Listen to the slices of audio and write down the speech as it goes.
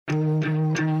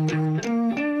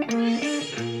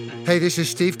Hey, this is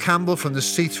Steve Campbell from the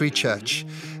C3 Church.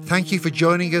 Thank you for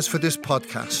joining us for this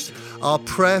podcast. Our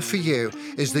prayer for you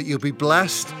is that you'll be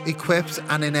blessed, equipped,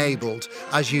 and enabled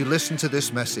as you listen to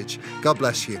this message. God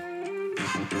bless you.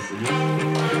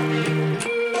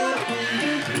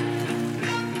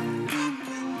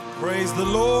 Praise the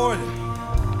Lord.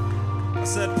 I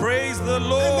said, praise the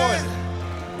Lord.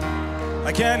 Amen.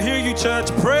 I can't hear you,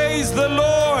 church. Praise the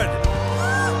Lord.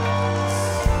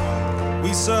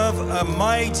 We serve a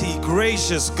mighty,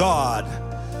 gracious God.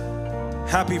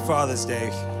 Happy Father's Day.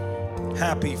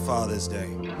 Happy Father's Day.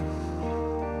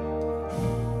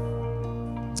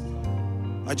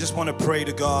 I just want to pray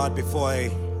to God before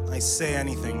I say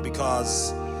anything,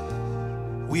 because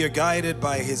we are guided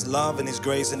by His love and His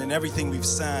grace, and in everything we've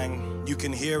sang, you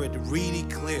can hear it really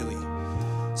clearly.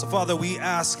 So Father, we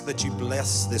ask that you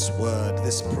bless this word,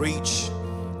 this preach,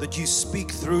 that you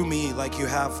speak through me like you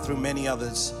have through many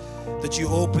others, that you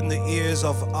open the ears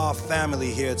of our family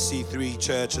here at C3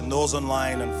 Church and those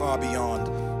online and far beyond,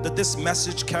 that this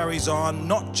message carries on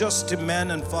not just to men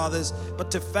and fathers,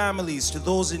 but to families, to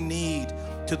those in need,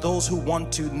 to those who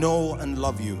want to know and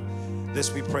love you.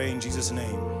 This we pray in Jesus'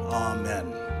 name. Amen.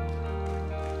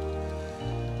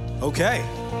 Okay,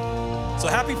 so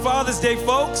happy Father's Day,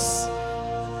 folks.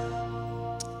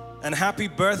 And happy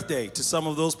birthday to some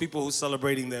of those people who are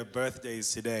celebrating their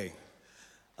birthdays today.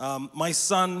 My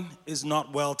son is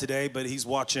not well today, but he's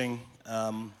watching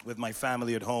with my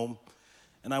family at home.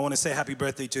 And I want to say happy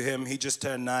birthday to him. He just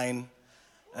turned 9.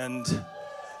 And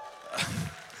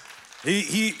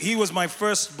he was my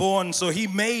firstborn, so he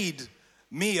made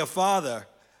me a father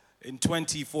in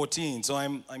 2014. So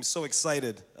I'm so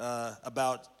excited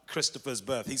about Christopher's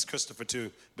birth. He's Christopher too,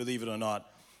 believe it or not.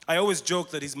 I always joke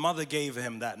that his mother gave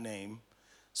him that name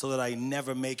so that I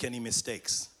never make any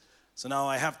mistakes. So now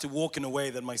I have to walk in a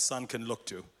way that my son can look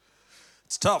to.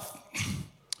 It's tough.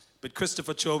 But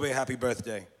Christopher Chobe, happy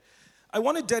birthday. I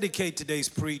want to dedicate today's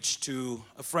preach to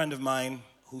a friend of mine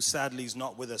who sadly is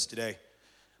not with us today,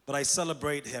 but I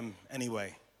celebrate him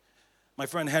anyway. My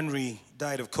friend Henry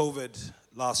died of COVID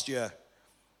last year,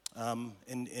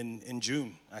 in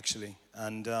June, actually.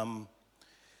 And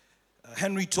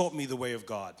Henry taught me the way of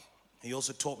God. He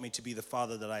also taught me to be the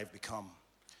father that I've become.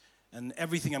 And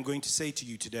everything I'm going to say to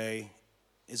you today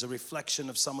is a reflection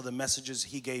of some of the messages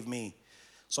he gave me.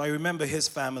 So I remember his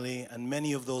family and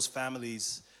many of those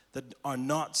families that are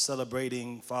not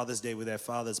celebrating Father's Day with their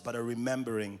fathers, but are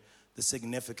remembering the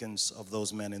significance of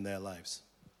those men in their lives.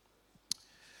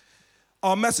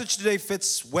 Our message today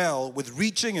fits well with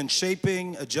reaching and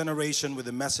shaping a generation with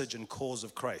the message and cause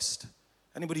of Christ.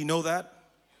 Anybody know that?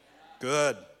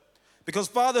 Good. Because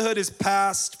fatherhood is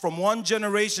passed from one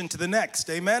generation to the next,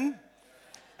 amen?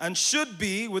 And should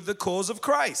be with the cause of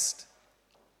Christ.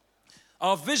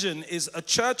 Our vision is a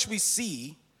church we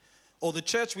see, or the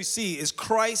church we see is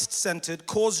Christ-centered,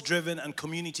 cause-driven, and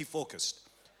community-focused.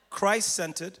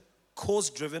 Christ-centered,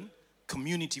 cause-driven,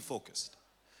 community-focused.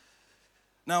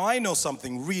 Now, I know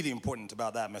something really important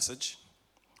about that message.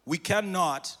 We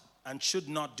cannot and should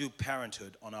not do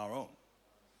parenthood on our own.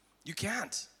 You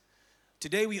can't.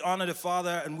 Today we honor the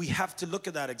father, and we have to look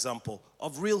at that example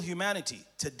of real humanity.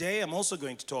 Today I'm also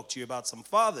going to talk to you about some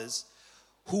fathers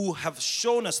who have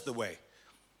shown us the way.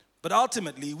 But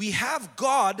ultimately we have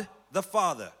God the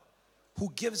Father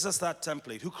who gives us that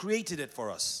template, who created it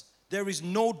for us. There is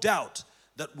no doubt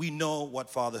that we know what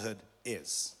fatherhood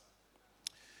is.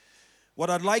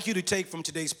 What I'd like you to take from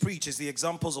today's preach is the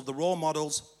examples of the role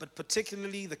models, but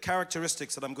particularly the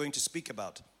characteristics that I'm going to speak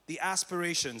about, the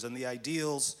aspirations and the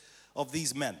ideals of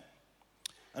these men.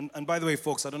 And by the way,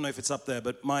 folks, I don't know if it's up there,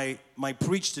 but my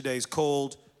preach today is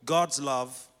called God's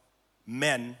Love,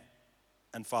 Men,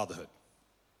 and Fatherhood.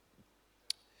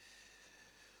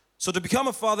 So to become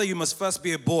a father, you must first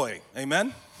be a boy.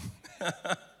 Amen?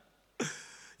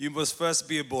 You must first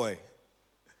be a boy.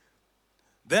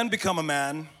 Then become a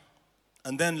man,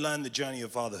 and then learn the journey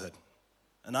of fatherhood.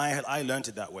 And I learned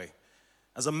it that way.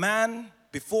 As a man,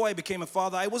 before I became a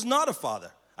father, I was not a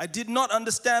father. I did not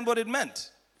understand what it meant.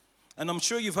 And I'm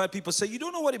sure you've heard people say, you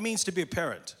don't know what it means to be a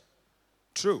parent.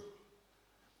 True.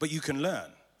 But you can learn.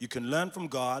 You can learn from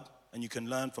God, and you can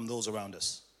learn from those around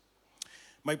us.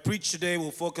 My preach today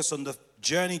will focus on the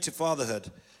journey to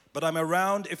fatherhood, but I'm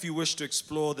around if you wish to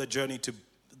explore the journey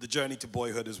to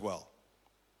boyhood as well.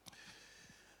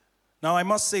 Now, I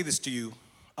must say this to you.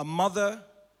 A mother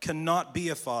cannot be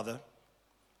a father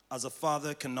as a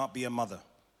father cannot be a mother.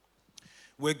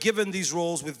 We're given these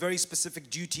roles with very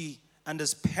specific duty, and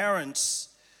as parents,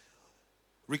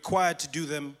 required to do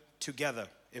them together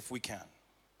if we can.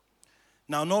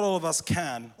 Now, not all of us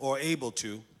can or are able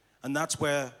to, and that's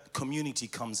where community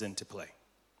comes into play.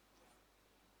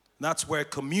 That's where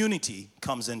community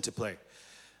comes into play.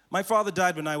 My father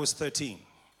died when I was 13.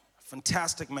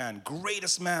 Fantastic man,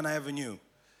 greatest man I ever knew.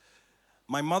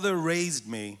 My mother raised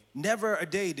me. Never a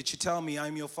day did she tell me,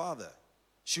 I'm your father.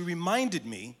 She reminded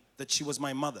me that she was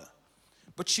my mother.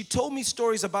 But she told me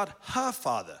stories about her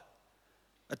father,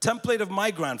 a template of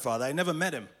my grandfather. I never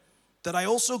met him, that I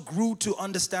also grew to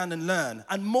understand and learn.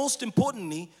 And most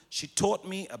importantly, she taught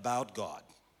me about God.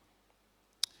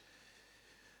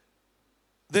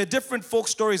 There are different folk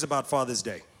stories about Father's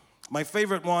Day. My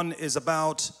favorite one is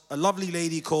about a lovely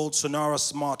lady called Sonara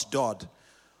Smart Dodd,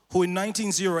 who in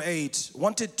 1908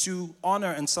 wanted to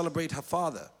honor and celebrate her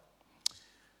father.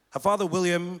 Her father,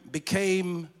 William,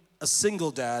 became a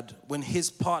single dad when his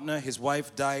partner, his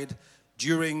wife, died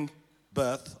during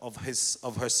birth of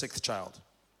her sixth child.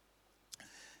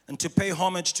 And to pay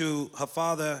homage to her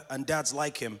father and dads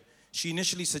like him, she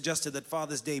initially suggested that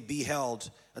Father's Day be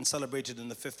held and celebrated on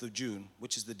the 5th of June,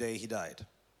 which is the day he died.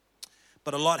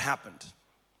 But a lot happened.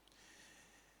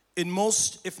 In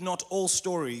most, if not all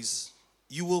stories,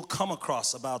 you will come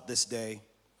across about this day.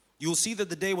 You will see that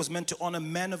the day was meant to honor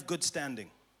men of good standing.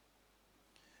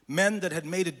 Men that had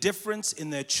made a difference in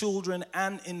their children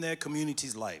and in their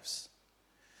communities' lives.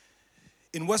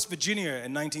 In West Virginia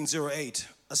in 1908,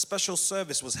 a special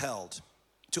service was held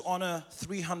to honor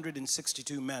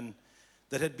 362 men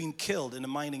that had been killed in a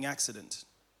mining accident.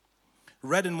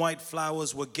 Red and white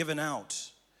flowers were given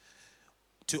out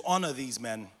to honor these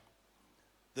men,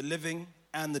 the living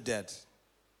and the dead,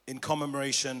 in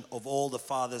commemoration of all the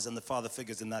fathers and the father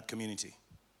figures in that community.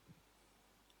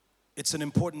 It's an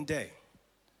important day,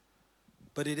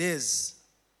 but it is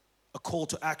a call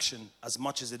to action as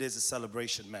much as it is a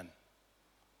celebration, men,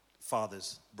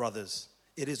 fathers, brothers.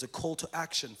 It is a call to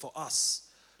action for us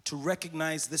to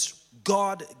recognize this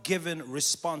God-given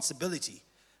responsibility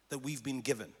that we've been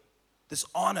given, this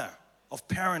honor of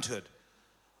parenthood,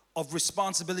 of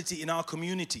responsibility in our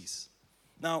communities.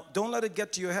 Now, don't let it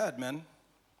get to your head, man.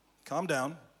 Calm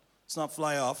down. Let's not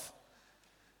fly off.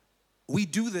 We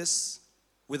do this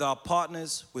with our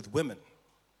partners, with women.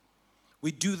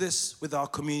 We do this with our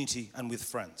community and with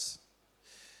friends.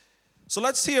 So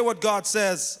let's hear what God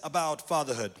says about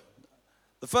fatherhood.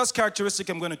 The first characteristic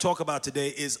I'm going to talk about today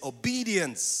is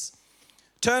obedience.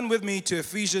 Turn with me to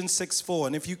Ephesians 6:4,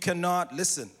 and if you cannot,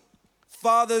 listen.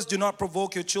 Fathers, do not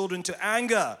provoke your children to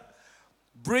anger.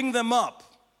 Bring them up,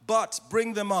 but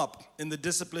bring them up in the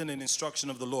discipline and instruction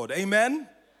of the Lord. Amen?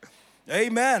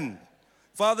 Amen.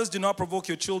 Fathers, do not provoke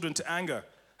your children to anger.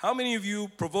 How many of you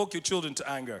provoke your children to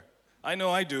anger? I know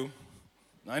I do.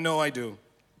 I know I do.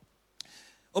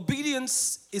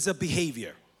 Obedience is a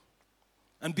behavior.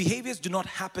 And behaviors do not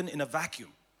happen in a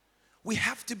vacuum. We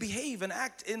have to behave and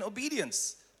act in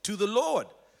obedience to the Lord.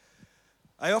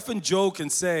 I often joke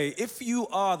and say, if you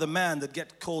are the man that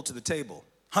gets called to the table,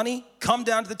 honey, come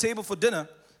down to the table for dinner.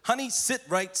 Honey, sit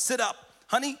right, sit up.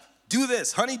 Honey, do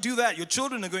this. Honey, do that. Your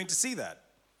children are going to see that.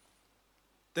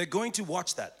 They're going to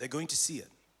watch that. They're going to see it.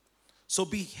 So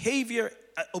behavior,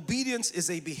 obedience is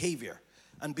a behavior.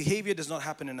 And behavior does not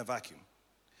happen in a vacuum.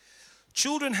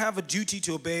 Children have a duty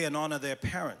to obey and honor their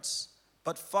parents.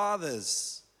 But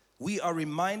fathers, we are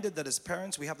reminded that as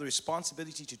parents, we have the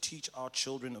responsibility to teach our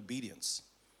children obedience.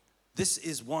 This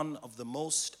is one of the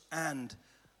most and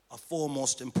a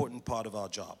foremost important part of our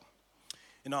job.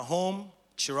 In our home,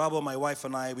 Chirabo, my wife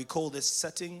and I, we call this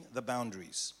setting the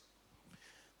boundaries.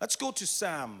 Let's go to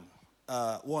Psalm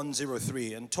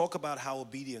 103 and talk about how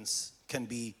obedience can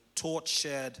be taught,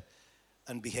 shared,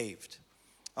 and behaved.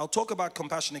 I'll talk about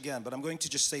compassion again, but I'm going to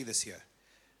just say this here.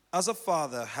 As a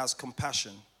father has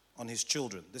compassion on his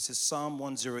children, this is Psalm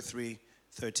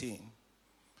 103:13.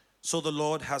 So the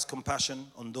Lord has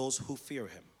compassion on those who fear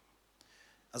him.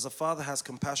 As a father has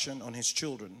compassion on his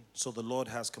children, so the Lord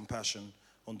has compassion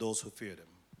on those who feared him.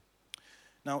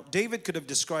 Now, David could have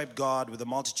described God with a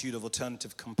multitude of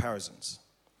alternative comparisons.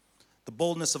 The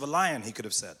boldness of a lion, he could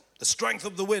have said. The strength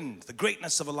of the wind, the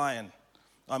greatness of a lion,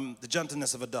 the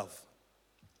gentleness of a dove.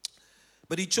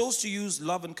 But he chose to use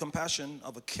love and compassion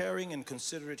of a caring and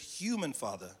considerate human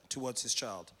father towards his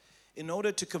child in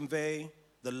order to convey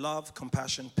the love,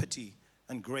 compassion, pity,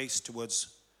 and grace towards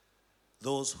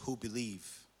those who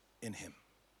believe in him.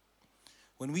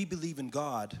 When we believe in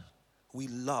God, we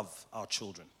love our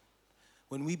children.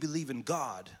 When we believe in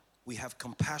God, we have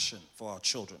compassion for our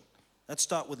children. Let's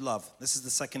start with love. This is the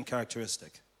second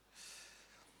characteristic.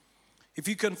 If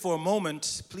you can, for a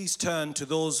moment, please turn to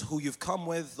those who you've come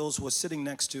with, those who are sitting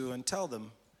next to you, and tell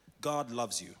them, God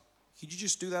loves you. Could you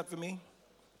just do that for me?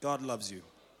 God loves you.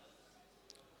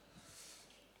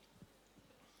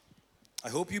 I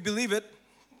hope you believe it.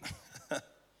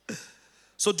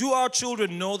 So do our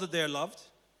children know that they're loved?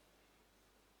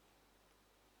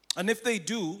 And if they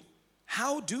do,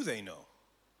 how do they know?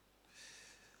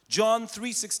 John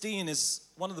 3:16 is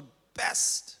one of the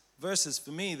best verses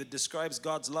for me that describes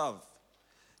God's love.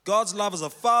 God's love as a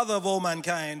father of all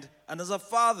mankind and as a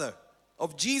father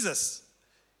of Jesus.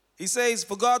 He says,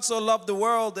 for God so loved the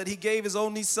world that he gave his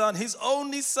only son,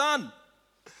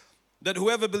 that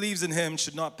whoever believes in him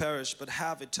should not perish but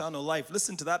have eternal life.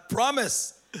 Listen to that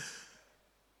promise.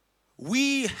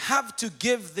 We have to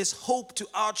give this hope to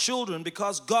our children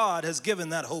because God has given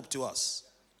that hope to us.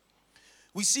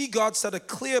 We see God set a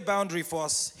clear boundary for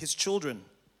us, his children.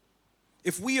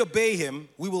 If we obey him,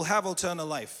 we will have eternal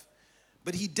life.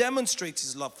 But he demonstrates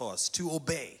his love for us to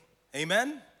obey.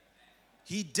 Amen?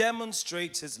 He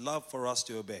demonstrates his love for us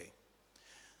to obey.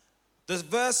 The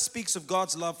verse speaks of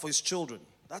God's love for his children.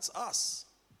 That's us.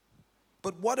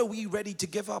 But what are we ready to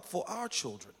give up for our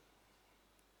children?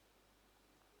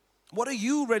 What are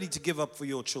you ready to give up for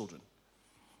your children?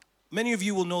 Many of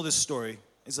you will know this story.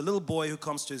 There's a little boy who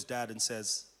comes to his dad and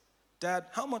says, Dad,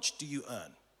 how much do you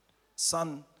earn?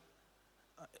 Son,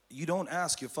 you don't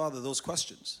ask your father those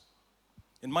questions.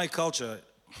 In my culture,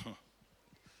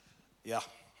 yeah,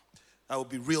 that would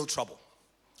be real trouble.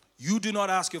 You do not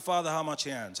ask your father how much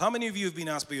he earns. How many of you have been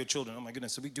asked by your children? Oh my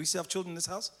goodness, do we still have children in this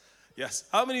house? Yes.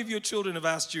 How many of your children have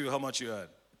asked you how much you earn?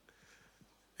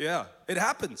 Yeah, it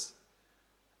happens.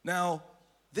 Now,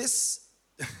 this,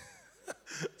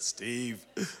 Steve,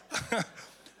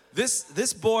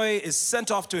 this boy is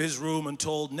sent off to his room and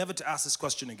told never to ask this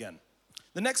question again.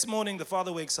 The next morning, the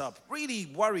father wakes up, really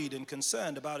worried and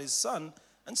concerned about his son,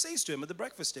 and says to him at the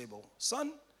breakfast table,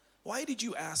 Son, why did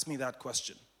you ask me that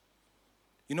question?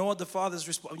 You know what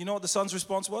the son's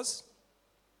response was?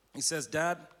 He says,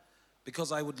 Dad,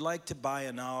 because I would like to buy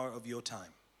an hour of your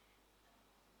time.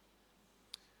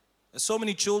 There's so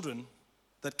many children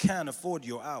that can afford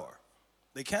your hour.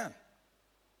 They can.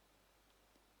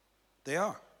 They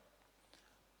are.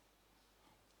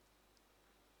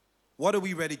 What are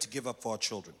we ready to give up for our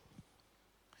children?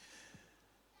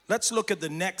 Let's look at the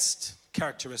next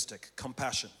characteristic,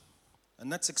 compassion.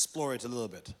 And let's explore it a little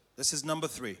bit. This is number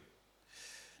 3.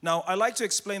 Now, I like to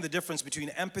explain the difference between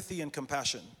empathy and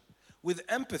compassion. With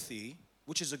empathy,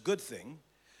 which is a good thing,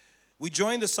 we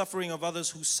join the suffering of others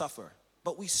who suffer,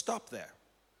 but we stop there.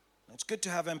 It's good to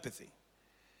have empathy.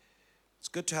 It's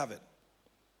good to have it.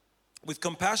 With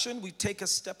compassion, we take a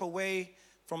step away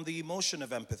from the emotion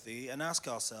of empathy and ask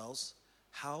ourselves,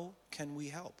 how can we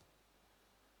help?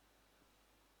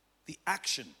 The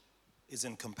action is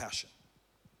in compassion.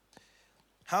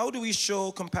 How do we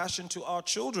show compassion to our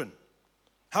children?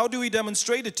 How do we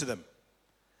demonstrate it to them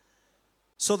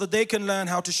so that they can learn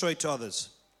how to show it to others?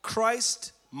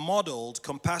 Christ modeled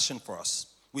compassion for us.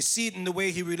 We see it in the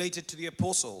way he related to the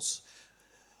apostles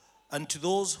and to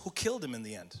those who killed him in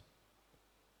the end.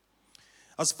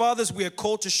 As fathers, we are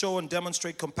called to show and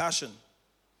demonstrate compassion.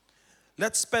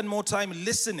 Let's spend more time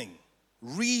listening,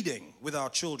 reading with our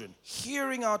children,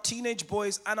 hearing our teenage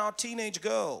boys and our teenage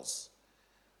girls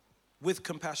with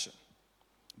compassion,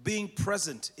 being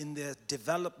present in their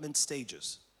development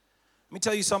stages. Let me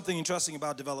tell you something interesting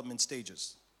about development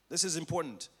stages. This is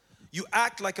important. You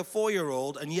act like a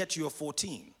 4-year-old and yet you're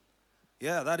 14.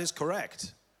 Yeah, that is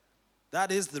correct.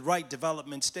 That is the right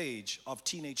development stage of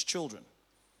teenage children.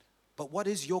 But what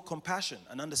is your compassion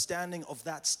and understanding of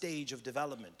that stage of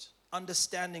development?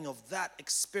 Understanding of that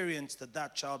experience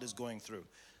that child is going through.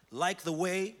 Like the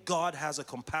way God has a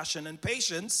compassion and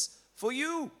patience for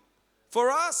you,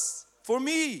 for us, for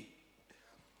me.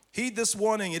 Heed this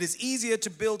warning. It is easier to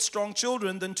build strong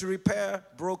children than to repair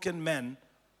broken men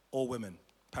or women.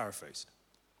 Paraphrased.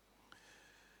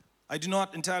 I do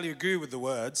not entirely agree with the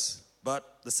words,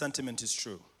 but the sentiment is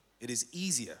true. It is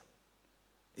easier.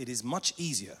 It is much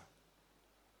easier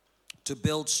to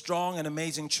build strong and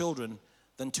amazing children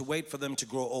than to wait for them to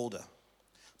grow older.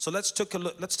 So let's take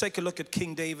a look at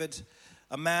King David,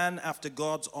 a man after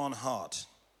God's own heart.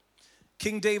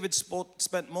 King David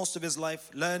spent most of his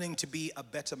life learning to be a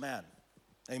better man.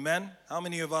 Amen? How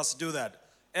many of us do that?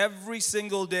 Every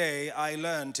single day I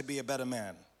learn to be a better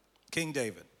man. King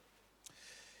David.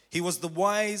 He was the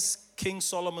wise King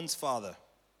Solomon's father,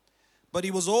 but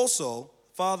he was also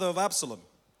father of Absalom,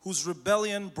 whose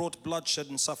rebellion brought bloodshed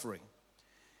and suffering.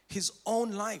 His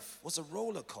own life was a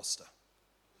roller coaster.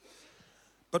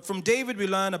 But from David we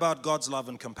learn about God's love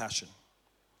and compassion,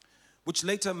 which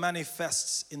later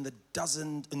manifests in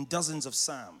dozens of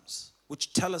Psalms,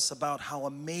 which tell us about how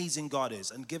amazing God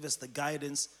is and give us the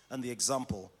guidance and the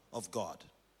example of God.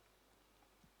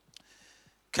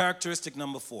 Characteristic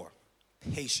number 4,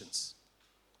 patience.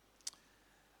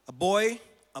 A boy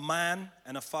a man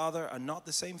and a father are not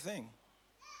the same thing.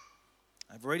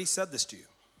 I've already said this to you.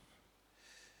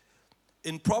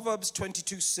 In Proverbs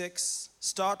 22:6,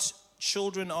 start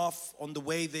children off on the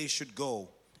way they should go,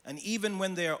 and even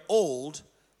when they are old,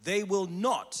 they will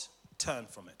not turn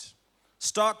from it.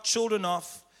 Start children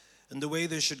off in the way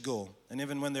they should go, and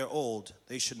even when they're old,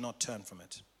 they should not turn from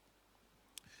it.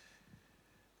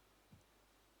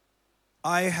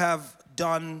 I have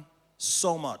done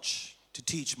so much to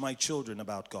teach my children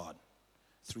about God,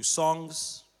 through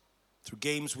songs, through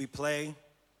games we play,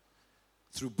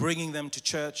 through bringing them to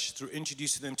church, through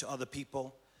introducing them to other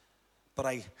people, but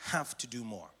I have to do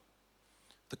more.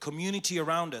 The community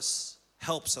around us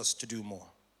helps us to do more.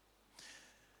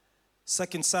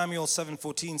 2 Samuel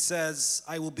 7:14 says,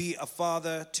 I will be a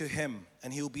father to him,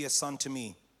 and he will be a son to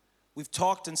me. We've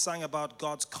talked and sang about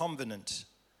God's covenant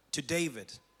to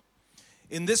David.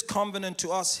 In this covenant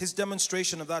to us, his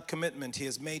demonstration of that commitment he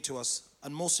has made to us,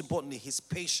 and most importantly, his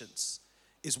patience,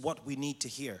 is what we need to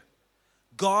hear.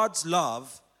 God's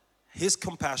love, his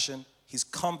compassion, his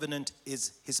covenant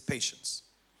is his patience.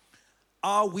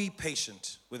 Are we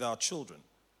patient with our children?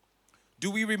 Do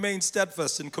we remain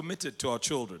steadfast and committed to our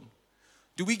children?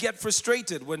 Do we get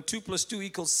frustrated when 2 +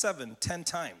 2 = 7 10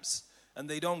 times and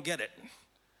they don't get it?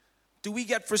 Do we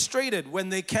get frustrated when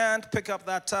they can't pick up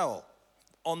that towel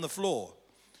on the floor?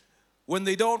 When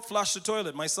they don't flush the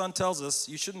toilet? My son tells us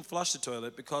you shouldn't flush the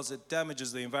toilet because it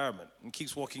damages the environment, and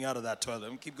keeps walking out of that toilet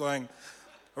and keep going,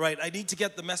 all right, I need to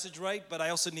get the message right, but I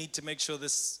also need to make sure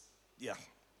this,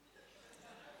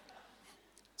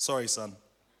 Sorry, son.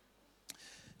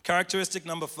 Characteristic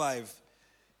number 5.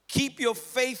 Keep your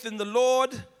faith in the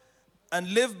Lord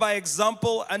and live by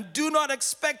example, and do not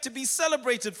expect to be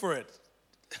celebrated for it.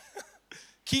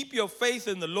 Keep your faith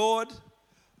in the Lord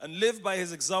and live by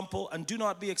his example, and do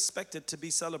not be expected to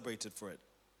be celebrated for it.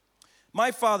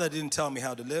 My father didn't tell me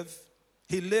how to live.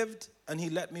 He lived, and he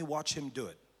let me watch him do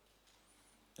it.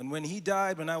 And when he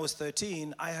died when I was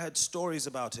 13, I heard stories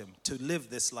about him to live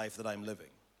this life that I'm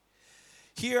living.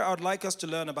 Here, I'd like us to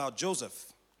learn about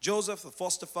Joseph. Joseph, the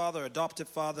foster father, adoptive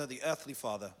father, the earthly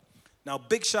father. Now,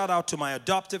 big shout out to my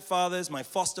adoptive fathers, my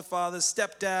foster fathers,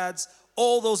 stepdads,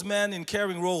 all those men in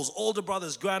caring roles, older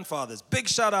brothers, grandfathers. Big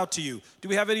shout out to you. Do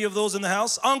we have any of those in the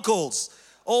house? Uncles,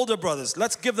 older brothers.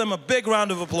 Let's give them a big round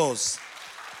of applause.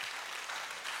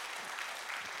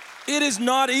 It is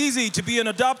not easy to be an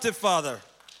adoptive father.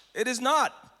 It is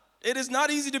not. It is not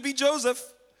easy to be Joseph.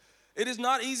 It is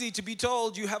not easy to be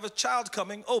told you have a child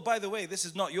coming. Oh, by the way, this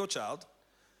is not your child.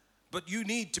 But you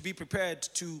need to be prepared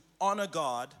to honor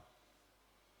God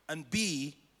and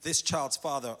be this child's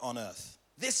father on earth.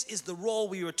 This is the role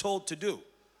we were told to do.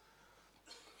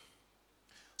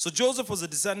 So Joseph was a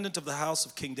descendant of the house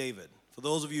of King David. For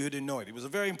those of you who didn't know it, he was a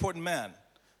very important man.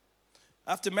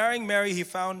 After marrying Mary, he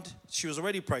found she was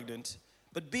already pregnant.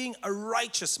 But being a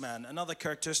righteous man, another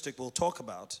characteristic we'll talk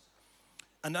about,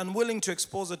 and unwilling to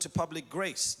expose her to public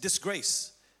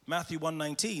disgrace, Matthew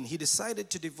 1:19, he decided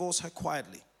to divorce her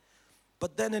quietly.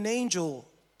 But then an angel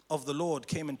of the Lord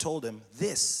came and told him,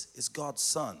 this is God's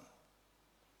son.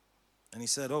 And he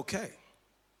said, okay,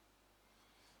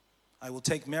 I will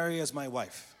take Mary as my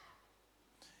wife.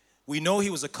 We know he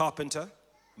was a carpenter,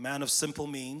 a man of simple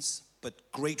means,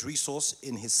 but great resource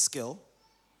in his skill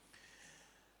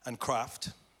and craft.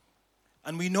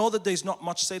 And we know that there's not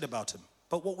much said about him.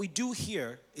 But what we do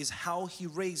hear is how he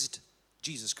raised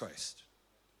Jesus Christ.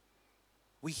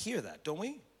 We hear that, don't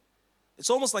we? It's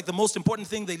almost like the most important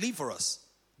thing they leave for us.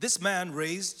 This man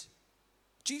raised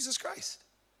Jesus Christ.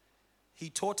 He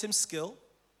taught him skill.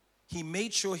 He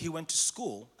made sure he went to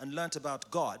school and learned about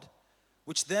God,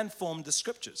 which then formed the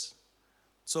scriptures.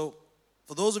 So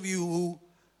for those of you who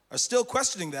are still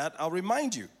questioning that, I'll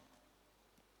remind you.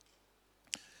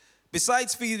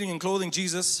 Besides feeding and clothing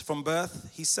Jesus from birth,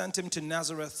 he sent him to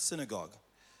Nazareth synagogue,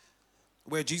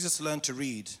 where Jesus learned to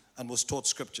read and was taught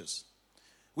scriptures.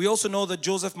 We also know that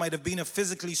Joseph might have been a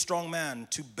physically strong man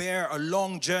to bear a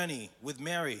long journey with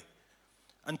Mary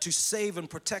and to save and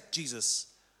protect Jesus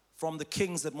from the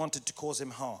kings that wanted to cause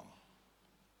him harm.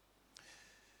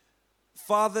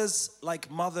 Fathers, like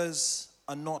mothers,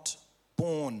 are not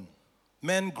born.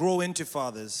 Men grow into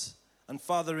fathers, and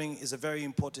fathering is a very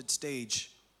important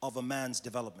stage of a man's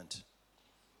development.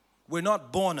 We're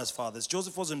not born as fathers.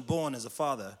 Joseph wasn't born as a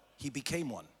father. He became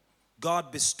one.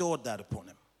 God bestowed that upon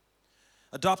him.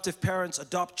 Adoptive parents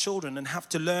adopt children and have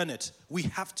to learn it. We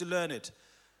have to learn it.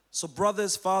 So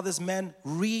brothers, fathers, men,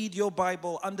 read your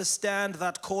Bible. Understand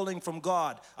that calling from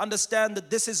God. Understand that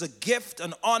this is a gift,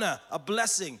 an honor, a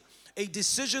blessing, a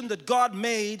decision that God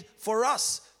made for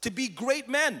us to be great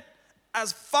men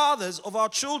as fathers of our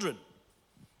children.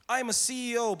 I'm a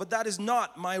CEO, but that is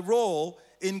not my role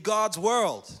in God's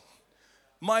world.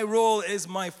 My role is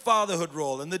my fatherhood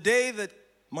role. And the day that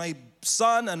my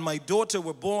son and my daughter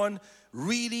were born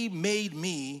really made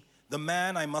me the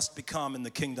man I must become in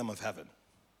the kingdom of heaven.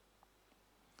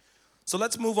 So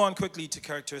let's move on quickly to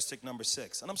characteristic number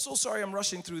 6. And I'm so sorry I'm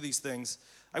rushing through these things.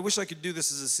 I wish I could do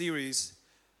this as a series.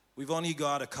 We've only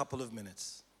got a couple of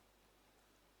minutes.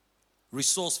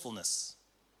 Resourcefulness.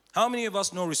 How many of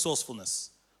us know resourcefulness?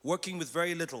 Working with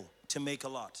very little to make a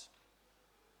lot.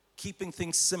 Keeping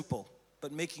things simple,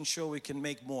 but making sure we can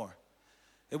make more.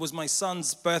 It was my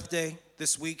son's birthday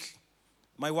this week.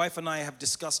 My wife and I have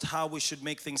discussed how we should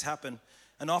make things happen.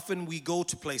 And often we go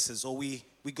to places, or we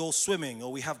go swimming,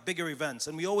 or we have bigger events.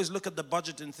 And we always look at the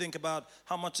budget and think about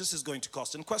how much this is going to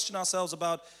cost, and question ourselves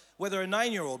about whether a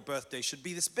 9-year-old birthday should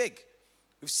be this big.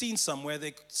 We've seen some where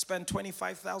they spend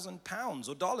 25,000 pounds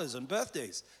or dollars on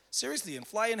birthdays. Seriously, and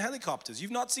fly in helicopters.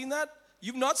 You've not seen that?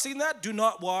 You've not seen that? Do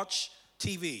not watch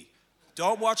TV.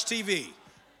 Don't watch TV.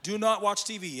 Do not watch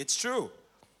TV. It's true.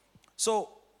 So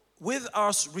with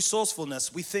our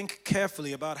resourcefulness, we think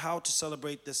carefully about how to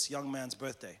celebrate this young man's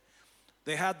birthday.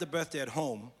 They had the birthday at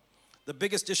home. The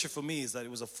biggest issue for me is that it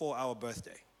was a 4-hour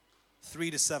birthday,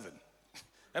 3 to 7.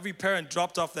 Every parent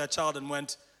dropped off their child and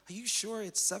went, "Are you sure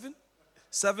it's 7?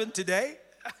 7 today?"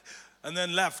 And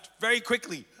then left very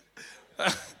quickly.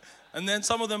 And then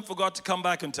some of them forgot to come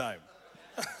back in time.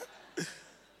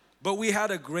 But we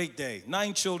had a great day.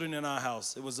 9 children in our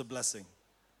house. It was a blessing.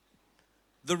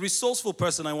 The resourceful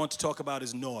person I want to talk about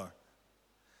is Noah.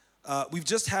 We've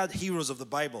just had Heroes of the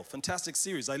Bible. Fantastic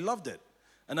series. I loved it.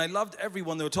 And I loved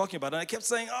everyone they were talking about. And I kept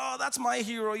saying, "Oh, that's my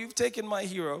hero. You've taken my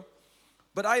hero."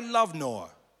 But I love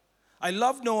Noah. I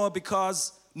love Noah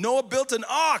because Noah built an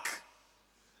ark.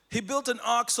 He built an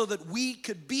ark so that we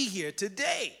could be here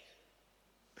today.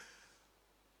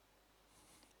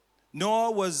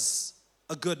 Noah was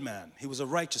a good man. He was a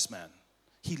righteous man.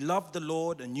 He loved the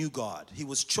Lord and knew God. He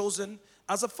was chosen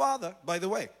as a father, by the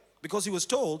way, because he was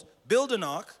told, build an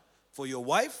ark for your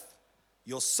wife,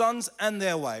 your sons and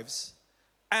their wives,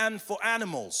 and for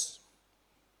animals.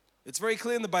 It's very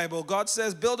clear in the Bible. God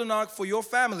says, build an ark for your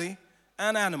family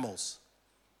and animals.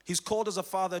 He's called as a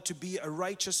father to be a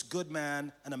righteous, good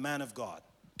man and a man of God,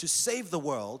 to save the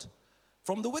world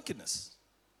from the wickedness.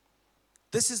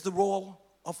 This is the role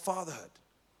of fatherhood.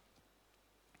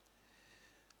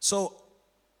 So,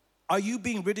 are you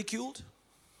being ridiculed?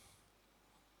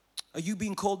 Are you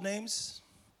being called names?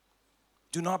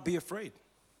 Do not be afraid.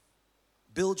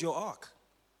 Build your ark.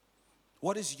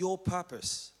 What is your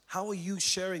purpose? How are you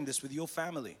sharing this with your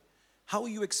family? How are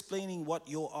you explaining what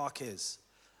your ark is?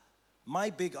 My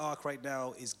big ark right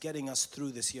now is getting us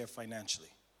through this year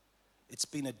financially. It's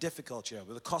been a difficult year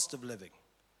with the cost of living.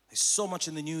 There's so much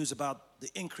in the news about the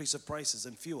increase of prices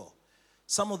and fuel.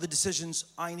 Some of the decisions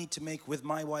I need to make with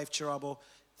my wife, Chirabo,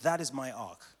 that is my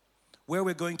ark. Where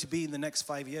we're going to be in the next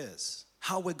 5 years.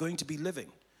 How we're going to be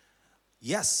living.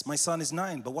 Yes, my son is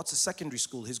 9, but what's the secondary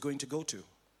school he's going to go to?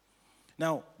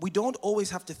 Now, we don't always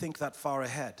have to think that far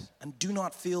ahead. And do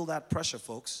not feel that pressure,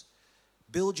 folks.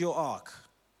 Build your ark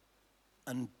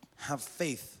and have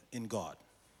faith in God.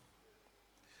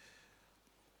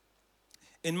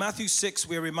 In Matthew 6,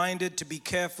 we're reminded to be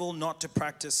careful not to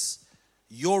practice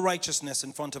your righteousness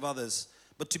in front of others,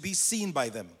 but to be seen by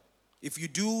them. If you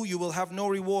do, you will have no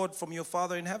reward from your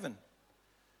Father in heaven.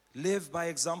 Live by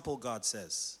example, God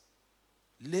says.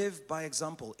 Live by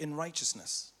example in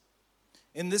righteousness.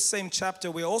 In this same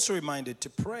chapter, we're also reminded to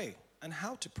pray and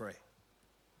how to pray.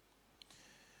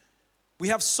 We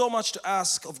have so much to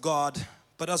ask of God,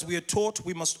 but as we are taught,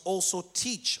 we must also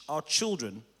teach our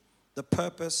children the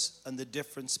purpose and the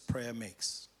difference prayer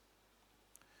makes.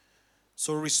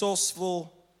 So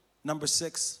resourceful, number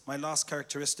 6. My last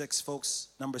characteristics, folks,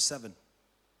 number 7.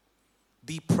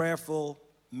 Be prayerful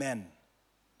men.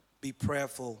 Be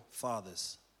prayerful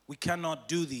fathers. We cannot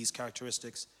do these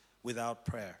characteristics without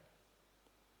prayer.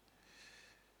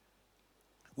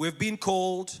 We've been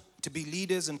called to be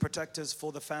leaders and protectors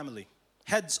for the family.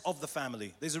 Heads of the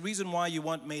family. There's a reason why you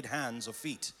weren't made hands or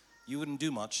feet. You wouldn't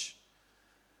do much.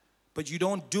 But you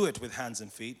don't do it with hands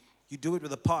and feet. You do it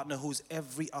with a partner who's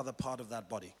every other part of that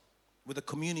body. With a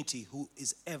community who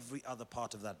is every other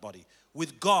part of that body.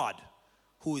 With God,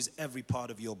 who is every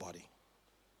part of your body.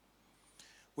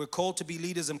 We're called to be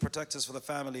leaders and protectors for the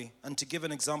family and to give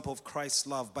an example of Christ's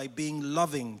love by being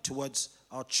loving towards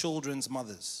our children's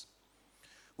mothers.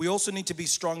 We also need to be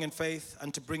strong in faith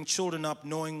and to bring children up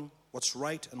knowing what's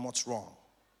right and what's wrong.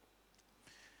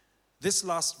 This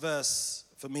last verse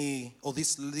for me, or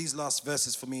these last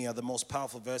verses for me are the most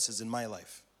powerful verses in my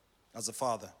life as a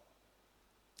father.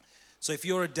 So So if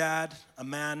you're a dad, a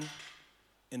man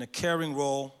in a caring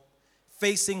role,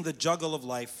 facing the juggle of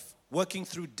life, working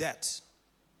through debt,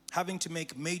 having to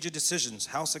make major decisions,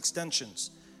 house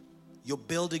extensions, you're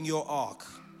building your ark,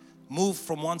 move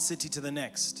from one city to the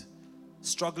next,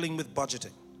 struggling with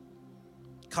budgeting,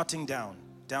 cutting down,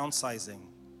 downsizing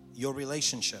your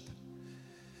relationship,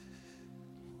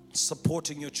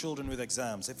 supporting your children with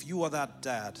exams. If you are that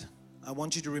dad, I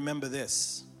want you to remember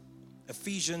this.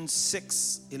 Ephesians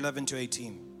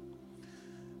 6:11-18.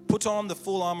 Put on the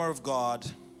full armor of God.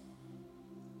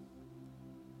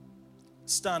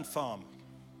 Stand firm.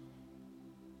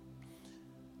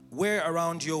 Wear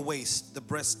around your waist the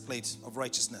breastplate of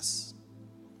righteousness.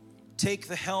 Take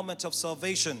the helmet of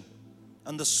salvation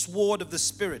and the sword of the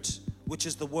Spirit, which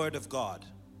is the word of God.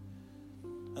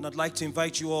 And I'd like to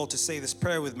invite you all to say this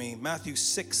prayer with me. Matthew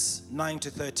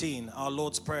 6:9-13, our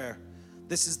Lord's Prayer.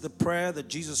 This is the prayer that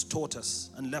Jesus taught us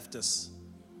and left us.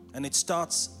 And it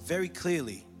starts very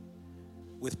clearly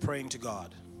with praying to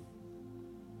God.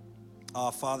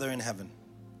 Our Father in heaven,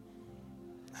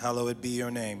 hallowed be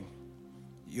your name.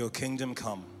 Your kingdom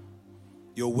come.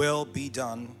 Your will be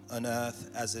done on earth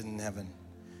as in heaven.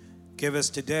 Give us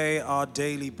today our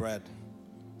daily bread.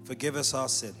 Forgive us our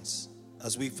sins,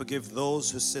 as we forgive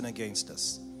those who sin against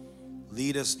us.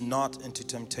 Lead us not into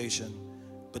temptation,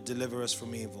 but deliver us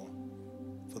from evil.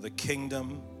 For the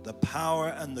kingdom, the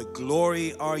power, and the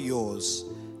glory are yours,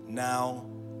 now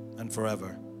and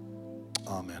forever.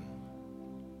 Amen.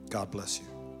 God bless you.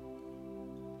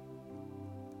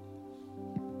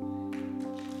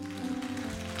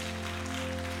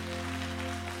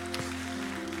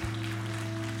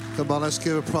 Come on, let's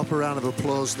give a proper round of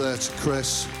applause there to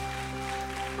Chris.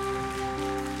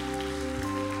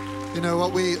 You know,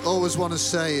 what we always want to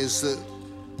say is that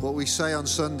what we say on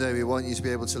Sunday, we want you to be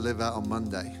able to live out on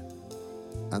Monday.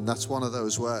 And that's one of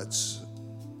those words.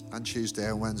 And Tuesday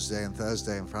and Wednesday and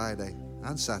Thursday and Friday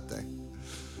and Saturday.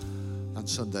 And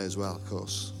Sunday as well, of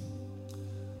course.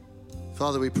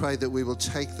 Father, we pray that we will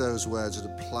take those words and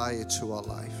apply it to our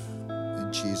life.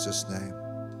 In Jesus' name.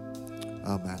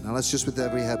 Amen. Now let's just, with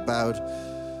every head bowed,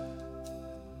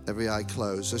 every eye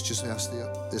closed, let's just ask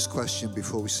this question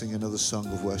before we sing another song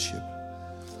of worship.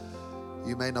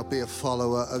 You may not be a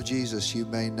follower of Jesus. You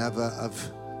may never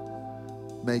have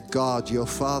made God your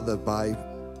Father by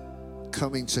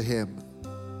coming to Him,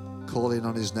 calling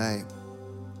on His name.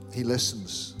 He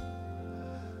listens.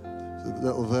 The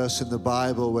little verse in the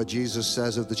Bible where Jesus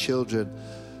says of the children,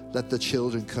 let the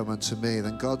children come unto me.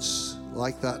 Then God's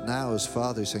like that now as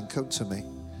Father. He's saying, come to me.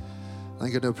 I'm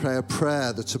going to pray a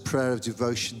prayer that's a prayer of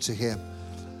devotion to Him.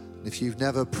 And if you've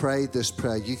never prayed this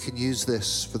prayer, you can use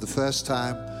this for the first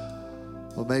time,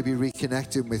 or maybe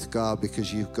reconnecting with God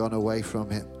because you've gone away from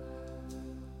Him.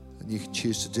 And you can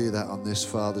choose to do that on this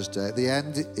Father's Day. At the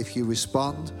end, if you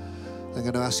respond, I'm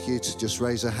going to ask you to just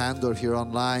raise a hand, or if you're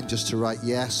online, just to write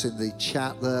yes in the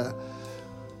chat there.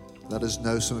 Let us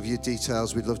know some of your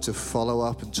details. We'd love to follow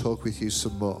up and talk with you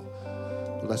some more.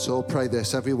 But let's all pray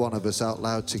this, every one of us out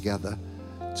loud together,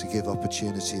 to give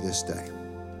opportunity this day.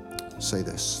 Say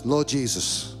this. Lord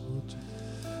Jesus,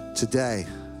 today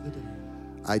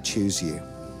I choose you.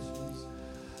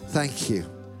 Thank you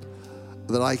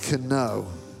that I can know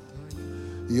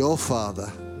your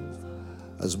Father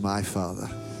as my Father.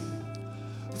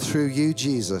 Through you,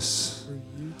 Jesus,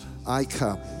 I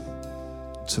come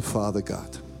to Father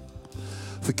God.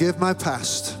 Forgive my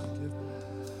past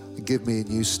and give me a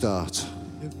new start.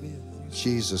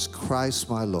 Jesus Christ,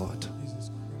 my Lord.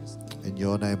 In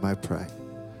your name I pray.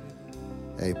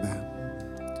 Amen.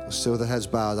 Still with the heads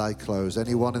bowed, eye closed.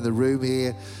 Anyone in the room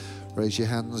here, raise your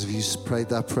hands if you prayed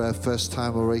that prayer first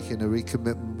time or making a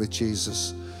recommitment with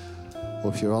Jesus.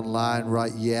 Or if you're online,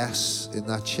 write yes in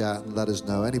that chat and let us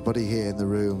know. Anybody here in the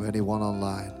room, anyone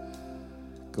online,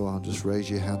 go on, just raise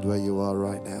your hand where you are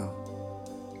right now,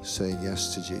 saying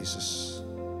yes to Jesus.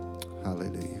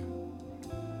 Hallelujah.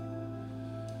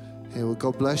 Hey, well,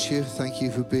 God bless you. Thank you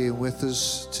for being with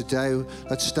us today.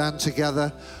 Let's stand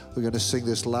together. We're going to sing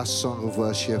this last song of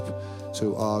worship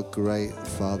to our great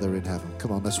Father in heaven.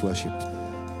 Come on, let's worship.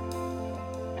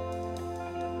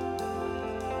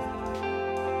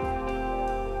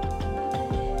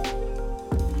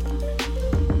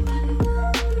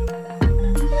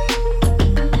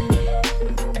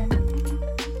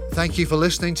 Thank you for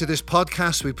listening to this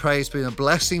podcast. We pray it's been a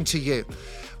blessing to you.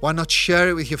 Why not share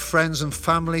it with your friends and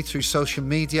family through social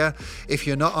media? If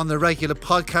you're not on the regular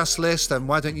podcast list, then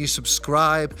why don't you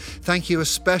subscribe? Thank you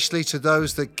especially to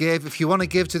those that give. If you want to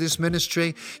give to this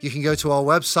ministry, you can go to our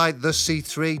website,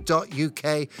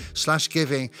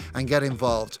 thec3.uk/giving, and get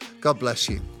involved. God bless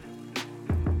you.